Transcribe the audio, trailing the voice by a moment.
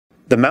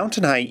The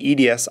Mountain High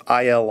EDS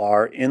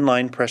ILR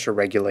Inline Pressure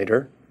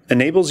Regulator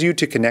enables you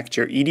to connect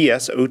your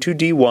EDS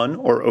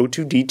O2D1 or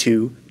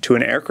O2D2 to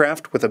an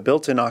aircraft with a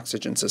built-in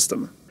oxygen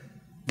system.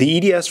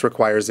 The EDS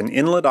requires an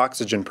inlet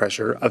oxygen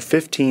pressure of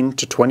 15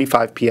 to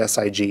 25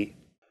 psig.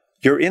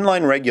 Your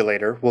inline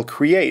regulator will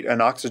create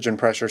an oxygen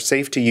pressure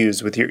safe to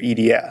use with your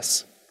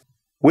EDS.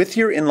 With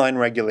your inline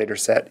regulator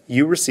set,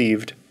 you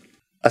received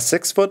a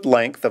 6-foot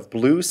length of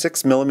blue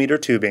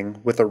 6mm tubing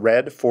with a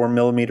red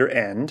 4mm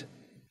end,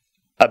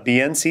 a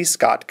BNC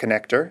Scott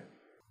connector,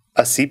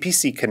 a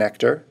CPC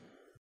connector,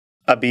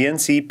 a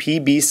BNC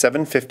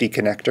PB750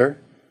 connector,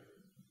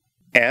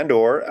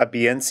 and/or a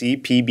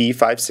BNC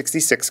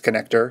PB566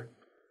 connector,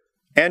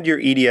 and your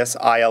EDS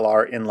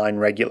ILR Inline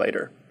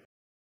Regulator.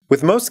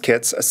 With most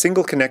kits, a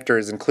single connector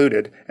is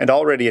included and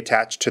already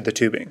attached to the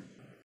tubing.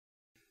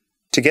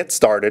 To get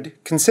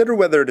started, consider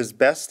whether it is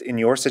best in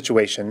your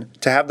situation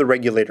to have the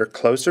regulator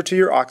closer to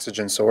your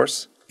oxygen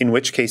source, in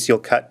which case you'll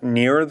cut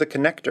nearer the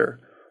connector,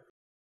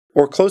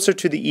 or closer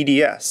to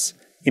the EDS,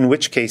 in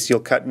which case you'll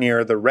cut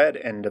nearer the red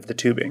end of the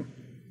tubing.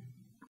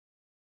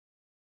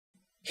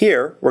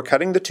 Here, we're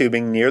cutting the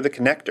tubing near the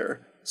connector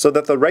so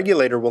that the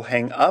regulator will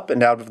hang up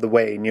and out of the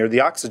way near the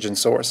oxygen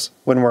source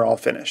when we're all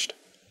finished.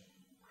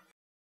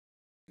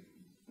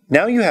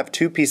 Now you have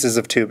two pieces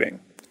of tubing,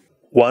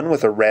 one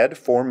with a red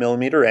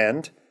 4mm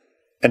end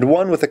and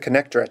one with a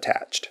connector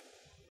attached.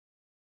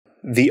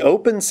 The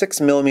open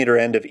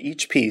 6mm end of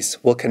each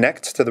piece will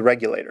connect to the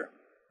regulator.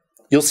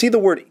 You'll see the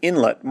word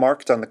inlet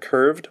marked on the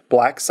curved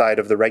black side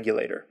of the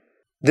regulator.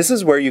 This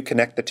is where you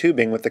connect the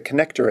tubing with the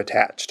connector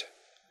attached.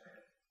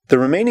 The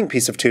remaining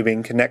piece of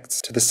tubing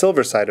connects to the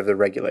silver side of the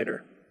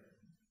regulator.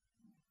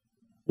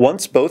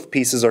 Once both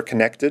pieces are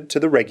connected to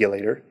the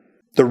regulator,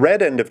 the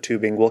red end of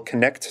tubing will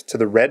connect to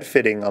the red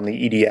fitting on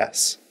the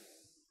EDS.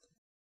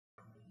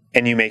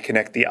 And you may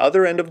connect the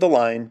other end of the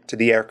line to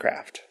the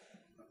aircraft.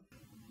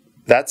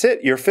 That's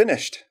it, you're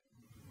finished.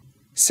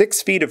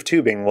 6 feet of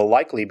tubing will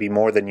likely be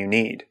more than you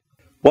need.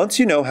 Once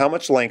you know how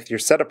much length your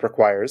setup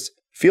requires,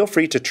 feel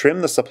free to trim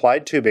the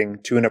supplied tubing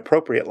to an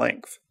appropriate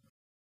length.